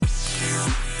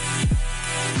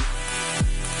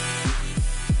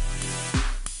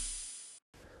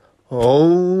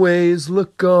Always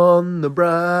look on the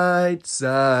bright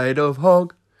side of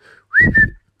Hog.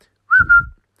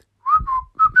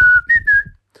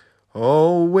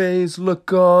 Always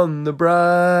look on the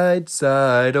bright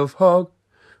side of Hog.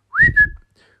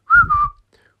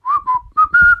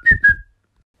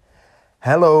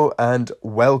 Hello and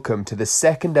welcome to the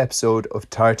second episode of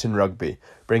Tartan Rugby,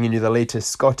 bringing you the latest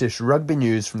Scottish rugby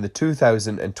news from the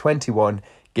 2021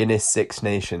 Guinness Six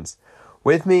Nations.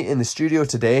 With me in the studio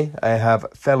today, I have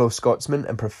fellow Scotsman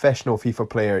and professional FIFA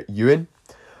player Ewan,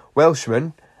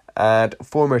 Welshman and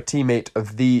former teammate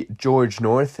of the George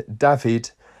North, David,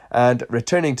 and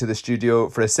returning to the studio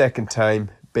for a second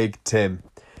time, Big Tim.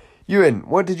 Ewan,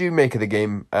 what did you make of the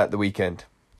game at the weekend?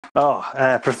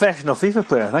 Professional FIFA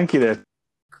player. Thank you there.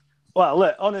 Well,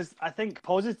 look, honest, I think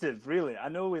positive, really. I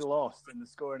know we lost in the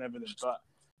score and everything, but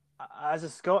as a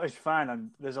Scottish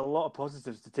fan, there's a lot of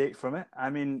positives to take from it.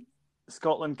 I mean,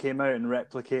 Scotland came out and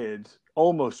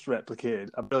almost replicated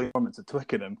a brilliant performance at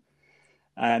Twickenham,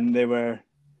 and they were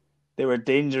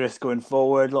dangerous going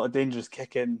forward, a lot of dangerous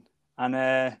kicking, and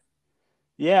I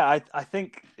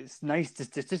think it's nice.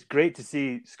 It's just great to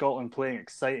see Scotland playing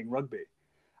exciting rugby.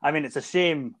 I mean, it's a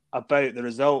shame about the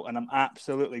result, and I'm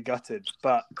absolutely gutted,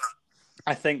 but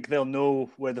I think they'll know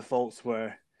where the faults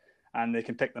were, and they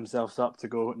can pick themselves up to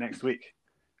go next week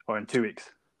or in 2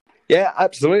 weeks. Yeah,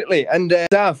 absolutely. And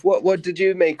Daf, what did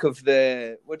you make of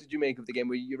the game?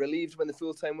 Were you relieved when the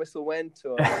full-time whistle went?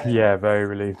 Or? Yeah, very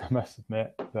relieved, I must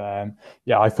admit. I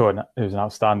thought it was an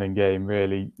outstanding game.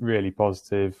 Really, really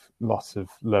positive. Lots of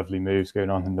lovely moves going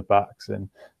on in the backs and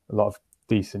a lot of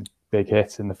decent big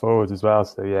hits in the forwards as well.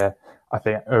 So yeah, I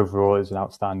think overall it was an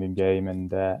outstanding game,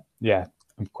 and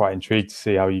I'm quite intrigued to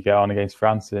see how you get on against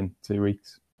France in 2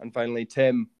 weeks. And finally,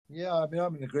 Tim. Yeah, I mean,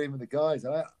 I'm in agreement with the guys.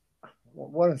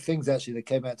 One of the things actually that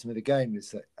came out to me the game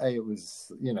is that it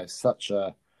was such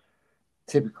a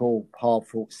typical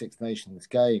hard-fought Six Nations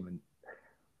game, and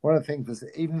one of the things was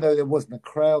that even though there wasn't a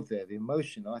crowd there, the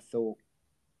emotion I thought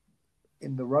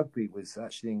in the rugby was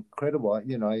actually incredible.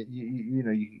 You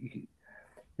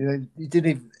didn't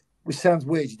even, which sounds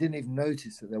weird, you didn't even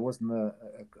notice that there wasn't a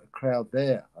crowd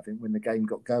there. I think when the game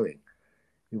got going,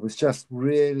 it was just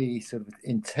really sort of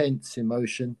intense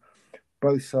emotion.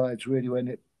 Both sides really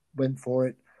went for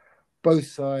it. Both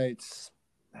sides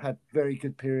had very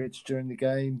good periods during the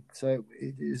game. So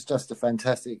it is just a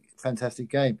fantastic, fantastic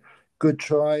game. Good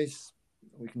tries.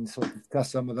 We can sort of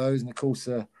discuss some of those. And of course,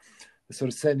 the sort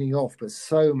of sending off, but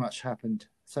so much happened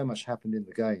in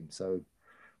the game. So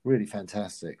really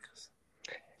fantastic.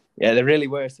 Yeah, there really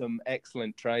were some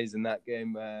excellent tries in that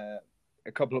game. A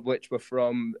couple of which were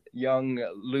from young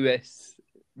Louis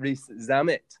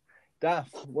Rees-Zammit. Daff,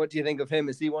 what do you think of him?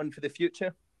 Is he one for the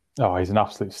future? Oh, he's an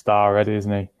absolute star already,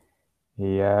 isn't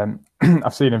he?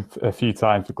 I've seen him a few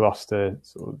times for Gloucester,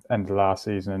 sort of end of last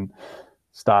season and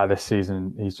start of this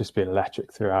season. He's just been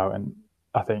electric throughout, and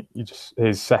I think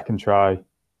his second try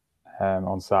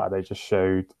on Saturday just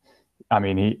showed. I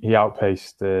mean, he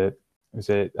outpaced Van der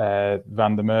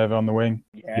Merwe on the wing?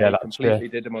 Yeah, completely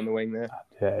did him on the wing there.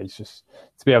 Yeah, he's just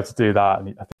to be able to do that, I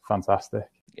think fantastic.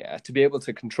 Yeah, to be able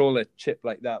to control a chip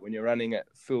like that when you're running at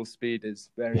full speed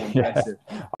is very impressive.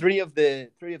 Yeah. Three of the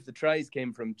tries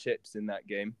came from chips in that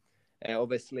game.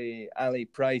 Obviously, Ali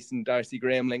Price and Darcy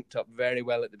Graham linked up very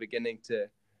well at the beginning to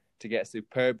get a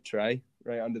superb try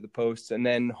right under the post, and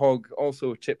then Hogg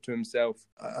also chipped to himself.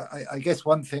 I guess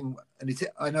one thing, and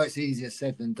I know it's easier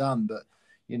said than done, but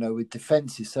with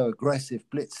defence is so aggressive,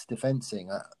 blitz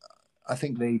defensing. I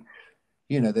think the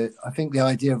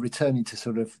idea of returning to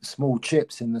sort of small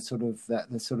chips in the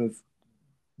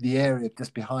area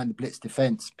just behind the blitz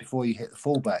defence before you hit the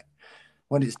fullback,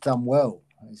 when it's done well,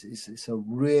 it's a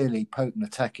really potent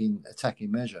attacking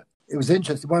measure. It was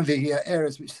interesting. One of the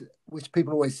areas which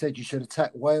people always said you should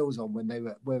attack Wales on when they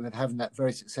were having that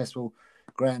very successful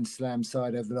Grand Slam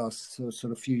side over the last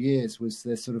sort of few years was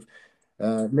their sort of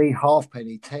Lee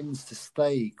Halfpenny tends to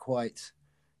stay quite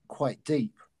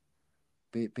deep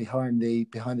behind the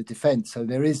defence, so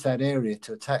there is that area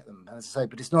to attack them, as I say.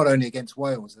 But it's not only against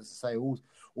Wales, as I say.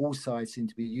 All sides seem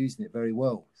to be using it very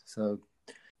well. So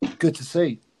good to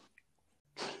see.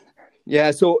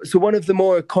 Yeah, so one of the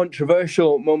more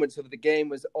controversial moments of the game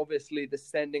was obviously the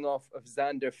sending off of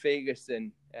Xander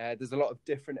Fagerson. There's a lot of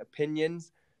different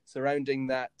opinions surrounding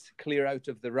that clear out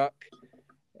of the ruck.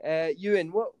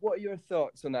 Ewan, what are your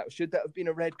thoughts on that? Should that have been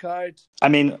a red card? I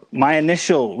mean, my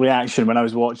initial reaction when I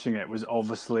was watching it was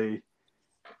obviously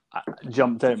I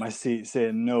jumped out of my seat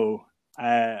saying no,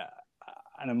 and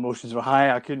emotions were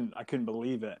high. I couldn't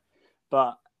believe it,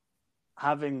 but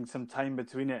having some time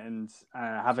between it and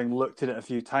having looked at it a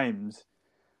few times,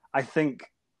 I think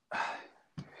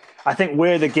I think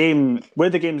where the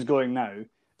game's going now,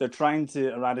 they're trying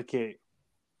to eradicate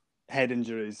head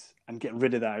injuries and get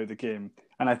rid of that out of the game.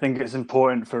 And I think it's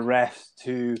important for refs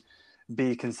to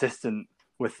be consistent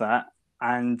with that.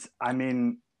 And I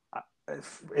mean,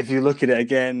 if you look at it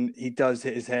again, he does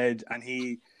hit his head, and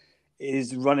he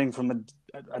is running from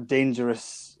a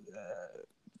dangerous.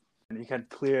 He had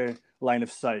clear line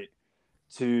of sight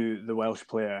to the Welsh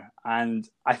player, and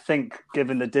I think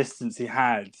given the distance he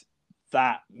had,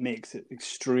 that makes it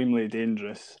extremely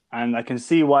dangerous. And I can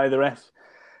see why the ref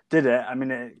did it. I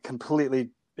mean, it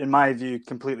completely, in my view,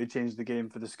 completely changed the game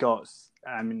for the Scots.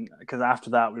 I mean, because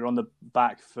after that, we were on the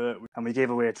back foot and we gave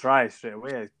away a try straight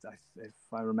away, if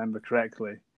I remember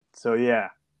correctly. So, yeah.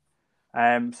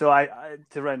 So, I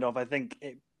to round off, I think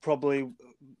it probably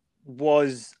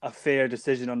was a fair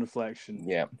decision on reflection.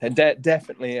 Yeah,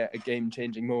 definitely a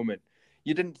game-changing moment.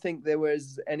 You didn't think there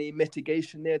was any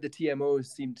mitigation there? The TMO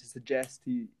seemed to suggest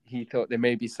he thought there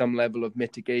may be some level of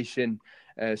mitigation.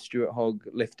 Stuart Hogg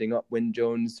lifting up Wyn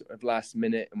Jones at last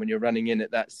minute, and when you're running in at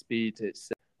that speed,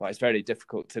 it's very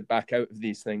difficult to back out of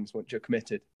these things once you're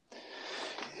committed.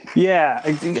 Yeah,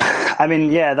 I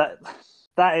mean, yeah,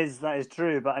 that is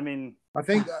true, but I mean, I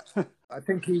think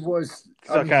he was.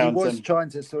 He was trying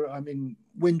to sort of. I mean,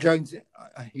 Wyn Jones,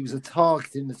 he was a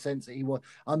target in the sense that he was,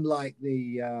 unlike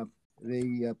the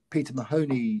Peter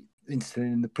Mahoney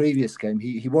incident in the previous game.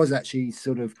 He was actually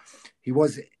he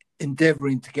was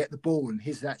endeavouring to get the ball, and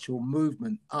his actual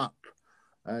movement up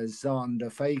as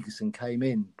Zander Fagerson came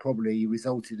in probably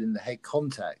resulted in the head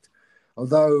contact.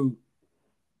 Although,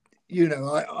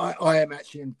 I am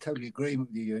actually in total agreement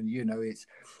with you, and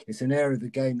it's an area of the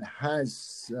game that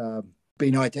has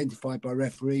been identified by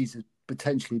referees as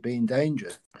potentially being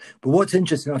dangerous. But what's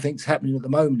interesting, I think, is happening at the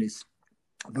moment is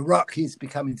the ruck is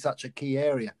becoming such a key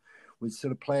area, with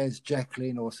sort of players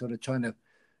jacking or sort of trying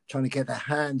to get their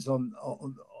hands on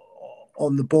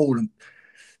the ball, and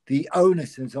the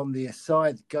onus is on the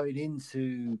side going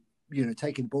into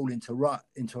taking the ball into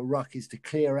a ruck is to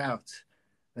clear out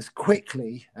as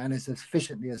quickly and as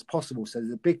efficiently as possible. So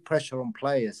there's a big pressure on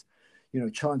players,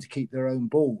 trying to keep their own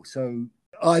ball. So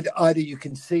either you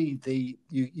can see the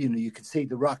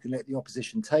ruck and let the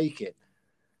opposition take it,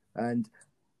 and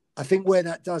I think where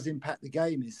that does impact the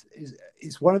game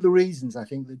is one of the reasons I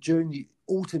think that during the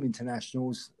autumn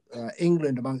internationals,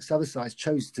 England, amongst other sides,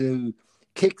 chose to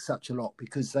kick such a lot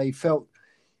because they felt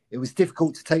it was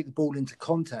difficult to take the ball into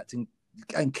contact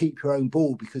and keep your own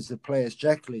ball because the players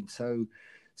jackling. So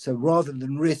rather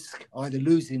than risk either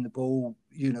losing the ball,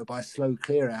 by a slow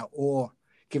clear out or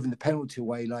giving the penalty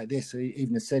away like this, or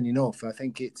even a sending off, I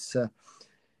think it's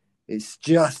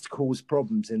just caused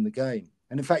problems in the game.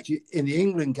 And in fact, in the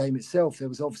England game itself, there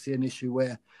was obviously an issue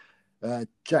where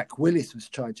Jack Willis was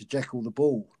trying to jackal the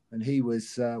ball, and he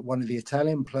was one of the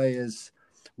Italian players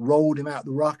rolled him out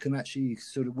the ruck and actually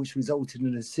which resulted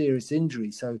in a serious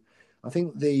injury. So I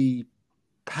think the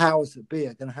powers that be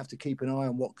are going to have to keep an eye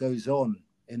on what goes on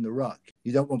in the ruck.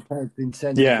 You don't want players being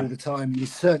sent all the time. You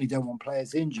certainly don't want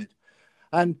players injured.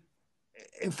 And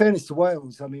in fairness to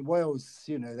Wales, I mean, Wales,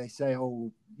 they say,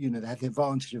 they had the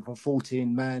advantage of a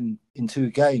 14-man in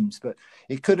 2 games, but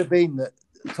it could have been that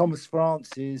Thomas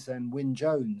Francis and Wyn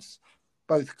Jones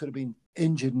both could have been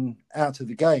injured and out of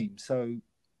the game. So,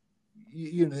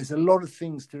 there's a lot of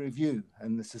things to review.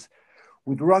 And this is,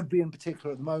 with rugby in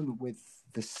particular at the moment, with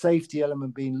the safety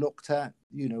element being looked at,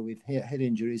 with head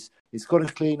injuries, it's got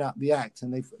to clean up the act.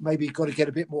 And they've maybe got to get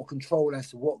a bit more control as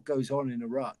to what goes on in a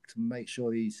ruck to make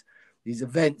sure these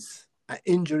events,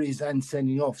 injuries and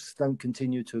sending offs don't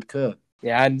continue to occur.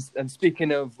 Yeah, and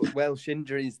speaking of Welsh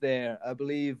injuries there, I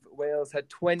believe Wales had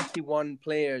 21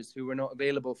 players who were not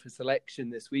available for selection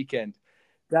this weekend.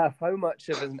 Daff, how much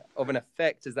of an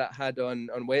effect has that had on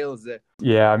Wales there?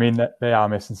 Yeah, I mean, they are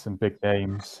missing some big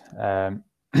names.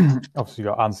 Obviously, you've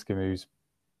got Anscombe, who's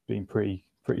been pretty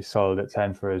solid at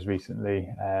 10 for us recently.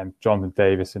 Jonathan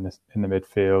Davis in the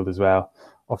midfield as well.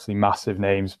 Obviously, massive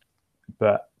names.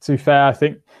 But to be fair, I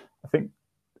think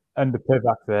under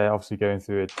Pivac they're obviously going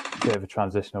through a bit of a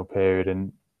transitional period,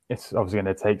 and it's obviously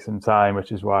going to take some time,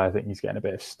 which is why I think he's getting a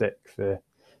bit of stick for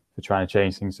trying to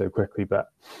change things so quickly. But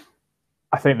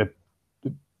I think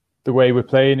the way we're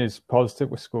playing is positive.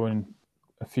 We're scoring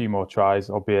a few more tries,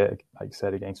 albeit, like you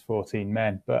said, against 14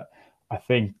 men. But I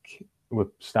think we're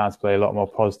starting to play a lot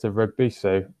more positive rugby.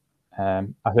 So I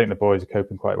think the boys are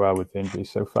coping quite well with the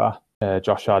injuries so far.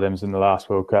 Josh Adams in the last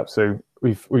World Cup. So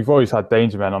we've always had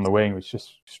danger men on the wing, which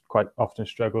just quite often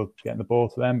struggled getting the ball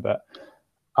to them. But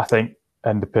I think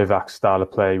under Pivac's style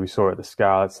of play, we saw it at the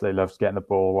Scarlets, they loved getting the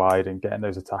ball wide and getting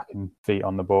those attacking feet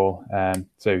on the ball.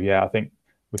 So yeah, I think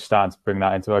we're starting to bring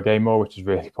that into our game more, which is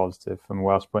really positive from a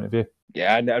Welsh point of view.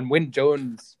 Yeah, and Wyn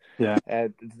Jones, Yeah.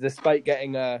 Despite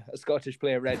getting a Scottish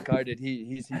player red carded,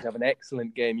 he seems to have an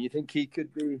excellent game. You think he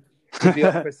could be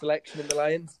up for selection in the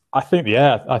Lions? I think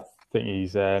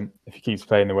he's if he keeps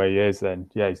playing the way he is, then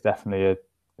yeah, he's definitely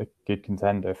a good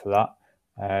contender for that.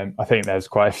 I think there's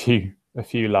quite a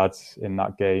few lads in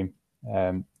that game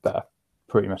that are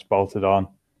pretty much bolted on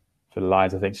for the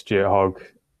Lions. I think Stuart Hogg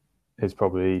is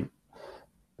probably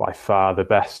by far the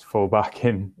best fullback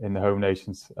in the home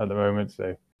nations at the moment.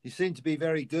 So you seem to be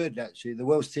very good, actually. The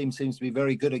Welsh team seems to be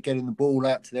very good at getting the ball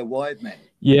out to their wide men.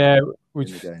 Yeah, we've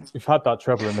had that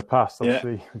trouble in the past.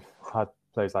 Obviously, we've had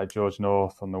players like George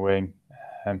North on the wing,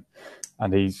 and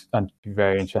I'd be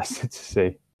very interested to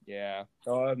see. Yeah,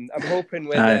 so, I'm hoping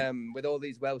with all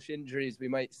these Welsh injuries, we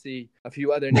might see a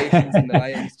few other nations in the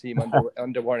Lions team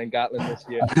under Warren Gatland this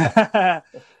year.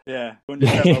 Yeah, one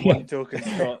token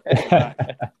Scott.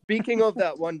 Speaking of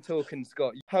that one token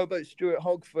Scott, how about Stuart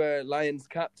Hogg for Lions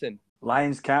captain?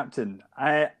 Lions captain.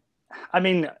 I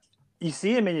mean, you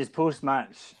see him in his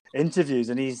post-match interviews,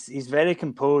 and he's very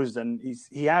composed, and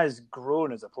he has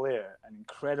grown as a player, an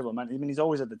incredible man. I mean, he's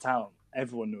always had the talent.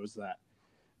 Everyone knows that.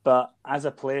 But as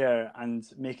a player and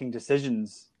making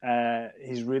decisions,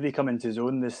 he's really come into his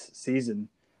own this season.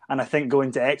 And I think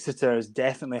going to Exeter has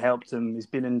definitely helped him. He's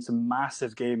been in some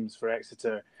massive games for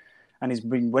Exeter, and he's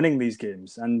been winning these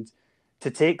games. And to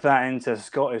take that into a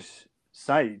Scottish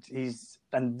side,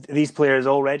 and these players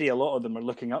already, a lot of them are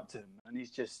looking up to him. And he's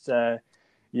just,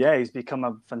 he's become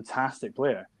a fantastic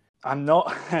player. Everyone,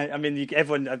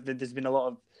 there's been a lot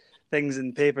of things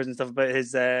in papers and stuff about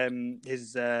his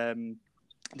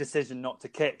decision not to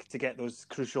kick to get those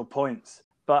crucial points.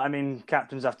 But I mean,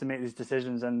 captains have to make these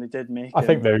decisions, and they did make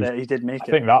it. He did make it.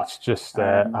 I think that's just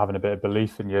having a bit of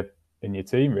belief in your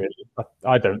team, really.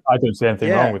 I don't see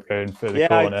anything wrong with going for the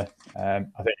corner. I think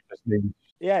it just means.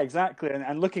 Yeah, exactly.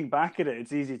 And looking back at it,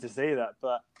 it's easy to say that,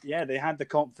 but yeah, they had the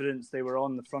confidence. They were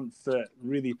on the front foot,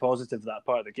 really positive that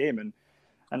part of the game,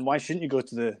 and why shouldn't you go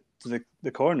to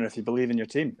the corner if you believe in your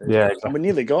team? Yeah, exactly. And we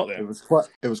nearly got there. It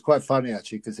was quite funny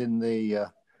actually, because in the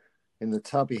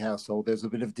Tubby household, there was a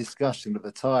bit of discussion at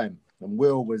the time, and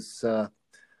Will was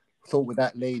thought with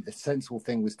that lead, the sensible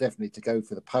thing was definitely to go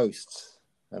for the posts,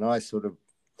 and I sort of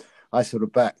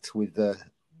backed with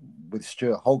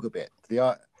Stuart Hogg a bit.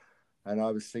 And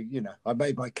I was thinking, I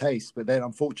made my case, but then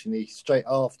unfortunately, straight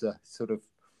after,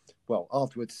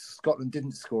 afterwards, Scotland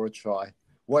didn't score a try.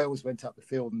 Wales went up the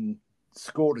field and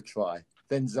scored a try.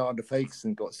 Then Zander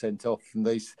Fakeson got sent off, and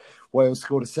Wales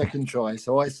scored a second try.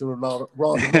 So I sort of rather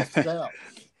lost out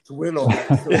to Will on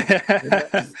that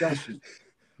discussion.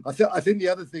 I think the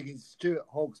other thing is Stuart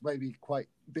Hogg's maybe quite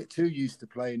a bit too used to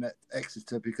playing at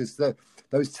Exeter, because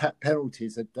those tap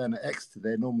penalties at Exeter,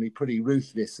 they're normally pretty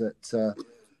ruthless at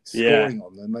scoring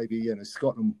on them. Maybe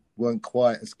Scotland weren't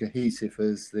quite as cohesive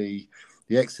as the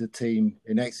Exeter team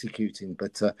in executing.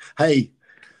 But hey.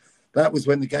 That was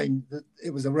when the game.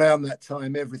 It was around that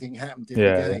time everything happened in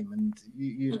the game, and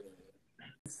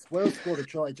Wales scored a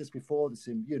try just before this.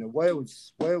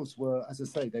 Wales were, as I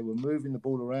say, they were moving the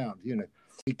ball around.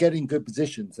 Getting good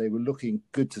positions. They were looking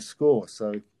good to score.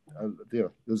 So there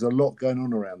was a lot going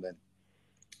on around then.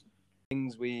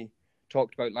 Things we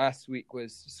talked about last week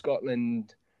was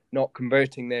Scotland not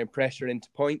converting their pressure into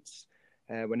points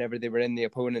whenever they were in the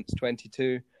opponent's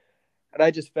 22. And I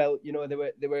just felt, they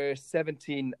were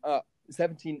 17-8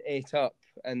 up,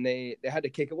 and they had a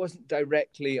kick. It wasn't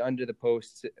directly under the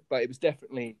posts, but it was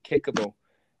definitely kickable.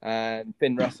 And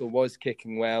Finn Russell was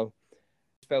kicking well.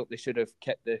 I felt they should have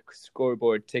kept the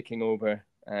scoreboard ticking over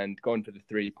and gone for the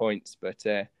 3 points, but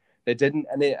they didn't.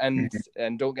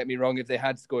 And don't get me wrong, if they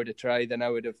had scored a try, then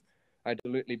I'd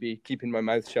absolutely be keeping my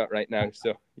mouth shut right now.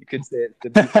 So you could say it's the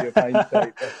beauty of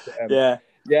hindsight. But,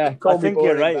 Yeah, I think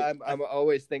boring, you're right. I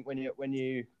always think when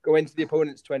you go into the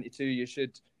opponent's 22, you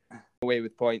should go away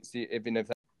with points, even if.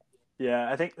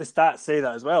 I think the stats say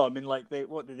that as well. I mean,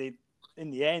 in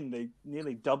the end, they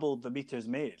nearly doubled the meters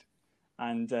made,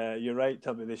 and you're right,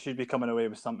 Tubby. They should be coming away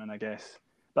with something, I guess.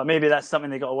 But maybe that's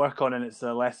something they got to work on, and it's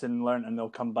a lesson learned, and they'll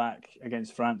come back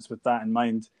against France with that in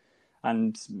mind,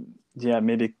 and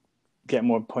maybe get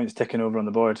more points ticking over on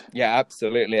the board. Yeah,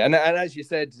 absolutely. And as you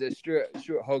said, Stuart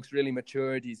Hogg's really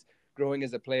matured. He's growing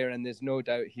as a player, and there's no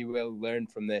doubt he will learn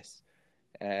from this.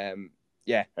 And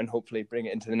hopefully bring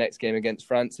it into the next game against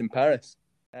France in Paris.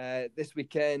 This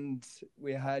weekend,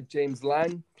 we had James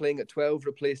Lang playing at 12,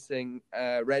 replacing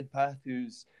Redpath,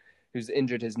 who's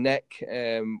injured his neck.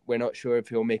 We're not sure if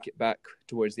he'll make it back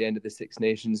towards the end of the Six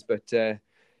Nations, but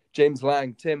James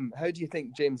Lang, Tim, how do you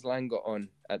think James Lang got on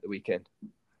at the weekend?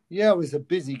 Yeah, it was a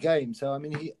busy game. So I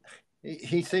mean,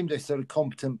 he seemed a sort of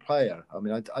competent player. I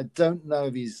mean, I don't know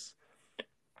if he's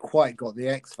quite got the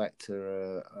X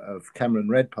factor of Cameron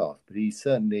Redpath, but he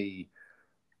certainly,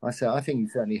 I think he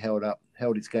certainly held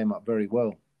his game up very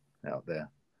well out there.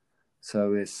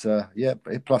 So it's a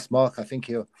plus mark. I think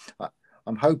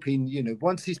I'm hoping,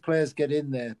 once these players get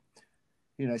in there,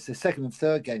 it's the second and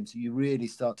third games that you really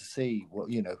start to see what,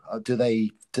 do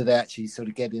they actually sort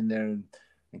of get in there and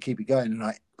keep it going.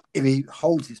 And if he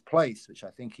holds his place, which I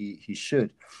think he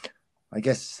should, I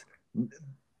guess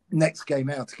next game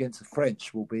out against the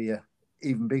French will be a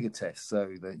even bigger test.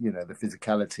 So the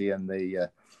physicality and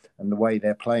the way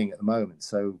they're playing at the moment.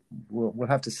 So we'll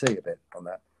have to see a bit on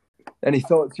that. Any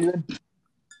thoughts, Ewan?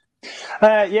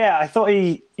 Yeah, I thought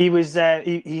he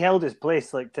held his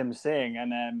place, like Tim's saying,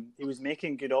 and he was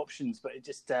making good options, but it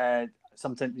just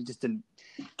sometimes he just didn't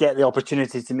get the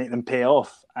opportunity to make them pay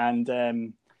off. And I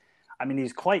mean, he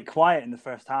was quite quiet in the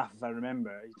first half, if I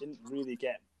remember. He didn't really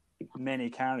get many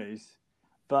carries,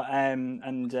 but I mean,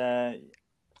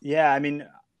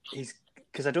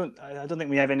 because I don't think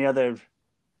we have any other.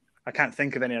 I can't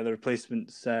think of any other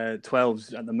replacements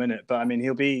 12s at the minute, but I mean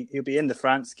he'll be in the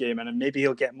France game, and maybe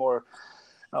he'll get more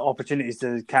opportunities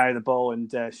to carry the ball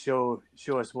and show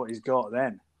us what he's got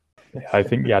then. Yeah, I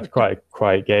think he had quite a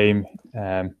quiet game.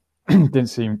 Didn't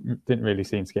really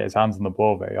seem to get his hands on the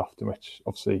ball very often, which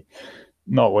obviously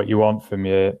not what you want from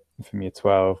your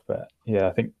 12. But yeah,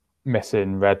 I think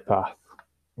missing Redpath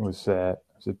was a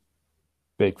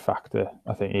big factor.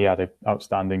 I think he had an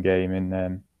outstanding game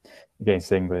in.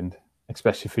 Against England,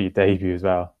 especially for your debut as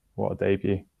well. What a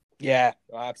debut! Yeah,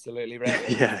 absolutely right.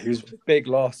 Yeah, he was a big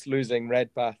loss losing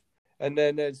Redpath. And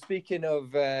then speaking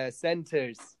of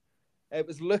centres, it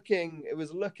was looking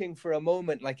for a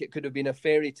moment like it could have been a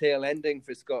fairy tale ending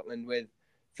for Scotland, with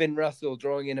Finn Russell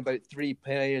drawing in about 3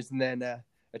 players and then a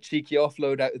cheeky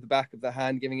offload out of the back of the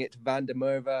hand, giving it to Van der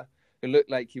Merwe, who looked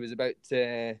like he was about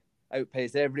to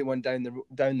outpace everyone down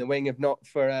the wing, if not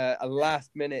for a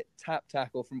last-minute tap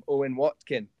tackle from Owen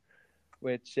Watkin,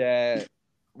 which, to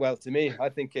me, I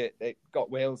think it got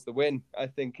Wales the win. I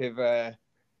think if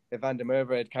Van der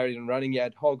Merwe had carried on running, he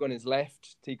had Hogg on his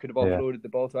left, he could have offloaded the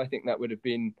ball. So I think that would have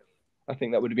been a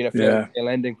fair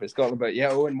ending for Scotland. But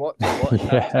yeah, Owen Watkin, what a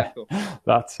tap tackle!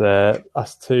 That's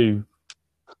 2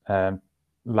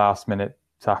 last-minute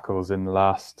tackles in the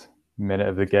last minute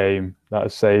of the game that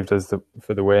has saved us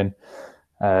for the win.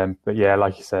 But yeah,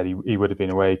 like you said, he would have been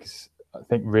away because I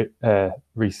think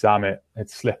Reece Zammit had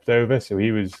slipped over, so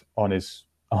he was on his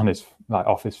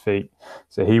off his feet,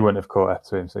 so he wouldn't have caught up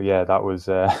to him. So yeah, that was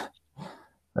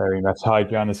very much hide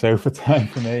behind the sofa time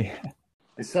for me.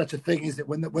 It's such a thing, is it,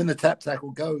 when the tap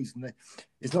tackle goes, and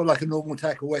it's not like a normal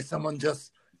tackle where someone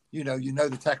just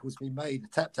the tackle's been made. The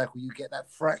tap tackle, you get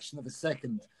that fraction of a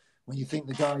second when you think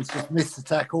the guy's just missed the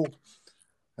tackle,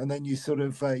 and then you sort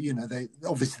of, they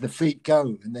obviously the feet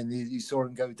go, and then you saw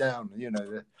him go down.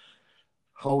 The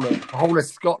whole of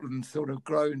Scotland sort of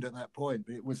groaned at that point,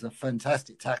 but it was a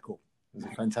fantastic tackle. It was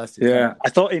a fantastic tackle. I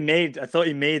thought he made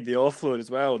the offload as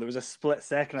well. There was a split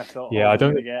second. I thought, I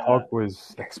don't think Hogg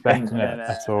was expecting it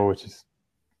at all, which is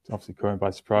obviously caught him by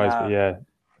surprise.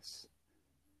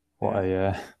 But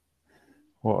yeah,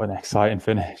 what an exciting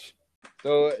finish.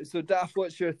 So Daff,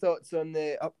 what's your thoughts on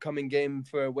the upcoming game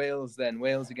for Wales then?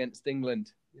 Wales against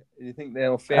England. Do you think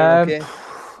they'll fare okay?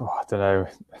 I don't know.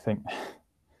 I think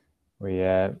we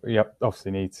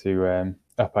obviously need to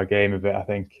up our game a bit, I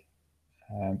think.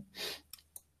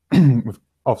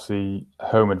 Obviously,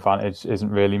 home advantage isn't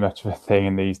really much of a thing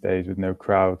in these days with no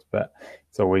crowd, but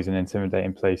it's always an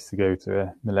intimidating place to go to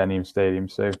a Millennium Stadium.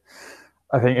 So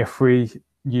I think if we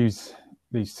use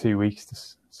these 2 weeks to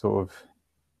sort of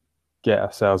get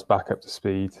ourselves back up to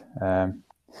speed.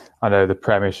 I know the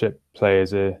Premiership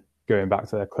players are going back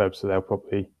to their clubs, so they'll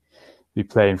probably be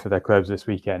playing for their clubs this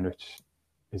weekend, which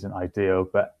isn't ideal,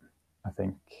 but I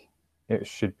think it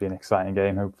should be an exciting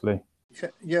game, hopefully.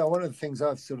 Yeah, one of the things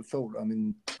I've sort of thought, I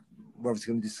mean, we're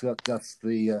obviously going to discuss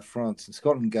the France and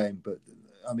Scotland game, but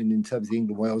I mean, in terms of the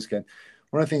England-Wales game,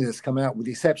 one of the things that's come out, with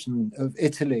the exception of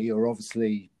Italy, are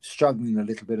obviously struggling a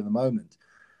little bit at the moment.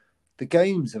 The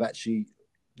games have actually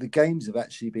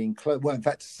been close. Well, in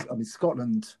fact, I mean,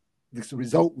 Scotland, the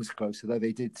result was close, although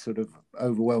they did sort of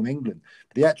overwhelm England.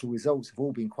 But the actual results have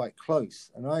all been quite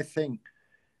close. And I think,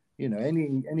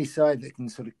 any side that can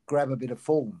sort of grab a bit of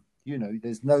form,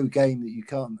 there's no game that you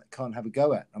can't have a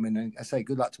go at. I mean, I say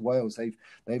good luck to Wales.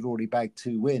 They've already bagged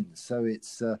 2 wins. So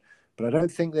it's, but I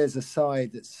don't think there's a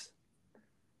side that's,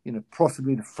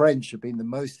 possibly the French have been the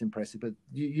most impressive. But,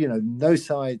 no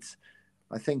sides,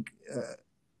 I think,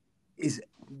 is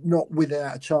not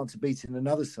without a chance of beating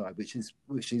another side, which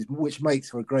makes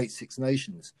for a great Six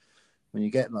Nations when you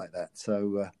get like that.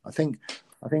 So I think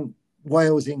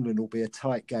Wales England will be a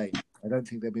tight game. I don't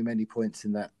think there'll be many points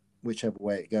in that, whichever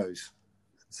way it goes.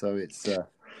 So it's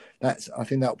I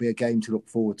think that'll be a game to look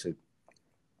forward to.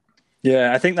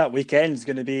 Yeah, I think that weekend is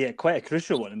going to be quite a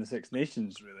crucial one in the Six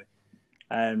Nations, really.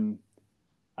 I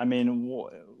mean,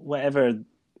 whatever.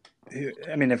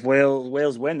 I mean, if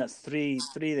Wales win, that's three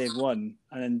they've won,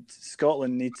 and then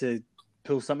Scotland need to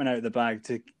pull something out of the bag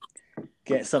to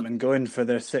get something going for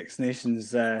their Six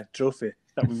Nations trophy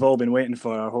that we've all been waiting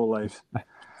for our whole lives.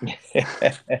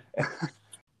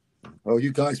 Well,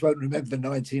 you guys won't remember the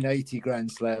 1980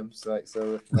 Grand Slams, like,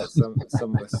 so that's some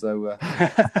of us. So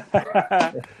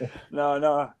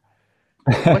no,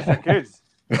 I wish I could.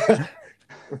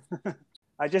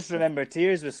 I just remember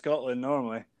tears with Scotland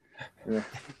normally. Yeah.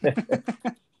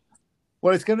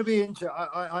 Well, it's going to be interesting.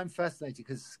 I'm fascinated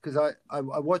because I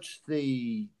watched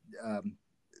the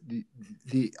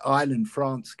Ireland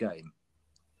France game,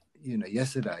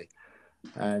 yesterday,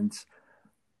 and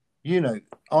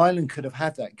Ireland could have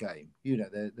had that game.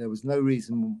 There was no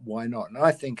reason why not. And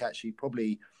I think actually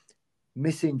probably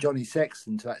missing Johnny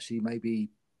Sexton to actually maybe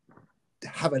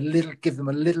give them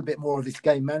a little bit more of this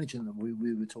game management than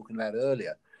we were talking about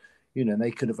earlier.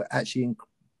 They could have actually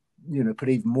put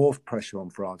even more pressure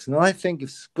on France. And I think if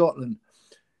Scotland,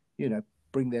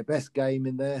 bring their best game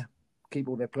in there, keep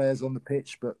all their players on the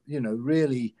pitch, but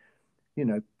really,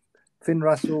 Finn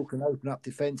Russell can open up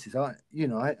defences. I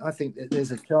think that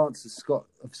there's a chance of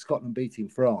Scotland beating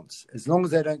France as long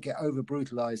as they don't get over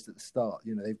brutalised at the start.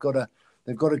 They've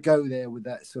got to go there with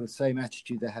that sort of same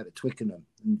attitude they had at Twickenham,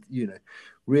 and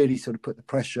really sort of put the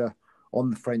pressure on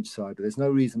the French side. But there's no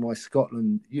reason why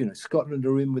Scotland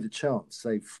are in with a chance.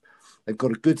 They've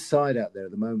got a good side out there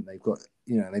at the moment. They've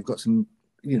got some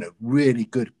really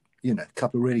good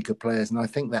couple of really good players, and I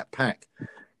think that pack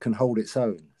can hold its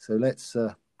own. So let's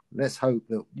hope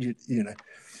that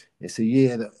it's a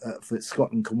year that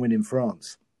Scotland can win in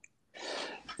France.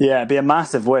 Yeah, it'd be a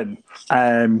massive win.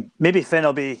 Maybe Finn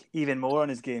will be even more on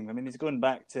his game. I mean, he's going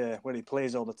back to where he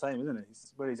plays all the time, isn't he?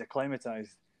 Where he's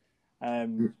acclimatised.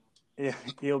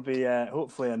 He'll be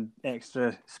hopefully in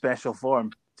extra special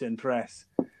form to impress.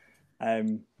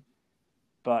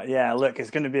 But yeah, look, it's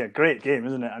going to be a great game,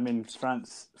 isn't it? I mean,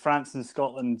 France and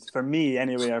Scotland, for me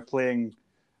anyway, are playing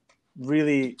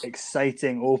really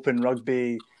exciting open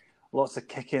rugby, lots of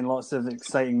kicking, lots of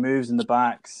exciting moves in the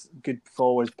backs, good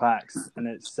forwards packs, and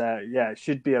it's it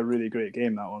should be a really great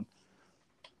game, that one.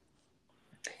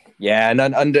 Yeah, and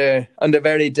under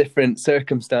very different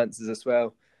circumstances as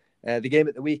well. The game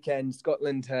at the weekend,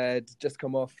 Scotland had just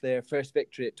come off their first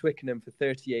victory at Twickenham for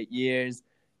 38 years.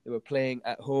 They were playing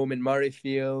at home in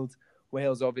Murrayfield.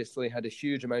 Wales obviously had a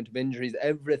huge amount of injuries.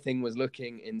 Everything was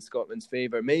looking in Scotland's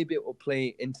favour. Maybe it will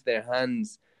play into their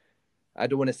hands. I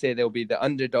don't want to say they'll be the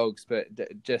underdogs, but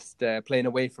just playing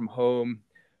away from home.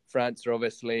 France are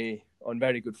obviously on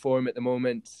very good form at the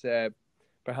moment.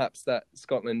 Perhaps that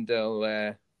Scotland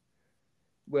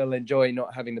will enjoy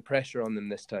not having the pressure on them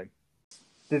this time.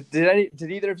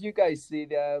 Did either of you guys see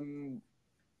Liam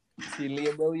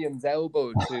Williams'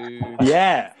 elbow to...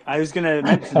 Yeah, I was going to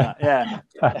mention that, yeah.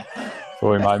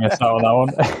 Thought we might miss out on that one.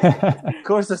 Of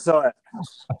course I saw it.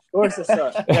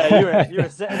 Yeah, you were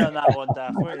sitting on that one,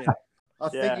 Daff, weren't you? I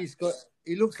think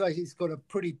he looks like he's got a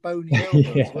pretty bony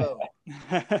elbow as well. He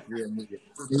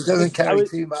doesn't carry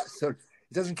too much, so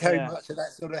he doesn't carry much of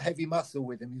that sort of heavy muscle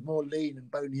with him. He's more lean and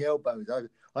bony elbows.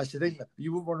 I should think that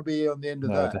you wouldn't want to be on the end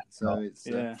of that. So it's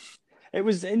It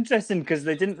was interesting because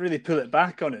they didn't really pull it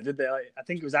back on it, did they? I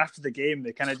think it was after the game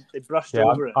they brushed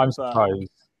over it. I'm surprised.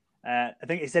 I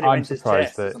think he said it went to his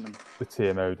chest or something. The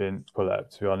TMO didn't pull it up,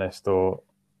 to be honest, or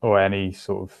any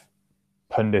sort of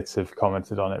pundits have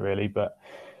commented on it really, but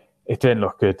it didn't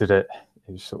look good, did it?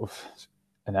 It was sort of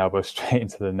an elbow straight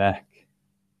into the neck.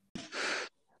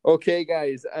 Okay,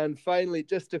 guys, and finally,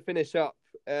 just to finish up,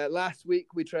 last week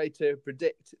we tried to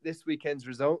predict this weekend's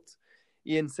result.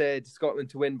 Ian said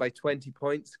Scotland to win by 20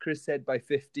 points. Chris said by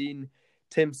 15.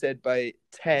 Tim said by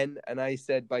 10. And I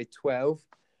said by 12.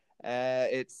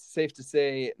 It's safe to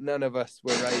say none of us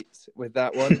were right with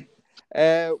that one.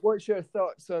 What's your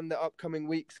thoughts on the upcoming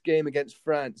week's game against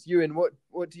France? Ewan,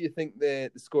 what do you think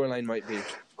the scoreline might be?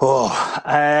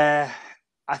 I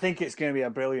think it's going to be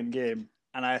a brilliant game.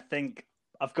 And I think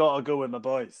I've got to go with my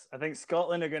boys. I think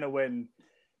Scotland are going to win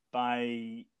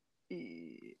by...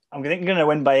 I'm going to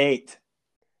win by 8.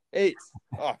 8.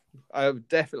 Oh, I would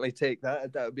definitely take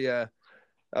that. That would be an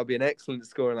excellent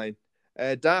scoreline.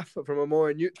 Daff, from a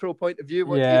more neutral point of view,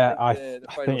 what do you think I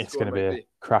think it's going to be a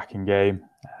cracking game.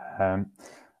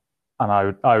 And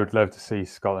I would love to see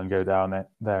Scotland go down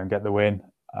there and get the win.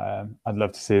 I'd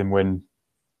love to see them win.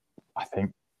 I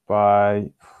think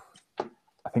by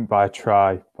a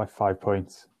try, by 5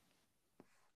 points.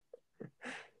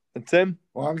 And Tim?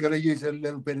 Well, I'm going to use a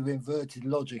little bit of inverted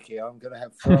logic here. I'm going to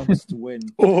have France to win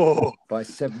by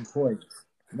 7 points.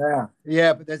 Now,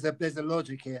 yeah, but there's a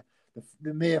logic here.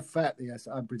 The mere fact that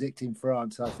I'm predicting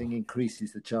France, I think,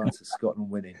 increases the chance of Scotland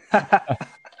winning.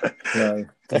 So,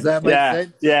 does that make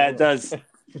sense? Yeah, it does.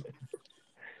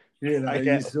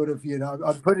 You sort of,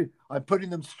 I'm putting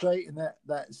them straight in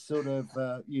that sort of,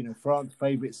 France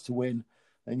favourites to win,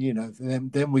 and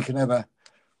then we can have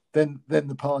then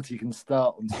the party can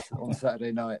start on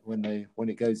Saturday night when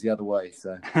it goes the other way.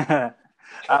 So,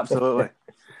 absolutely.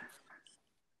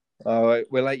 All right,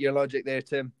 we like your logic there,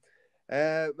 Tim.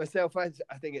 Myself, I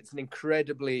think it's an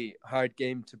incredibly hard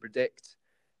game to predict.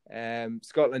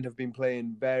 Scotland have been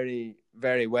playing very,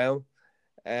 very well.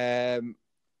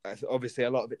 Obviously, a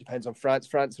lot of it depends on France.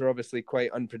 France are obviously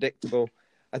quite unpredictable.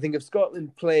 I think if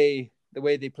Scotland play the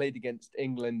way they played against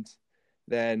England,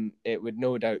 then it would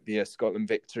no doubt be a Scotland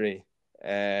victory.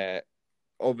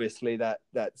 Obviously,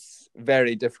 that's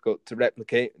very difficult to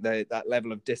replicate. That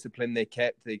level of discipline they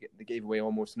kept. They gave away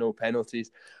almost no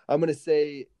penalties. I'm going to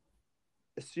say,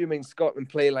 assuming Scotland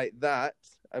play like that,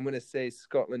 I'm going to say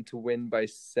Scotland to win by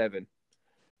 7.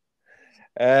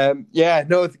 Guys,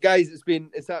 it's been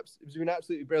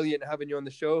absolutely brilliant having you on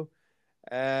the show.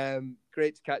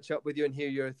 Great to catch up with you and hear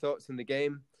your thoughts on the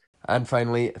game. And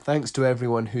finally, thanks to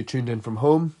everyone who tuned in from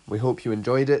home. We hope you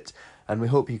enjoyed it, and we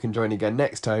hope you can join again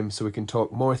next time so we can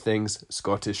talk more things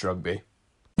Scottish rugby.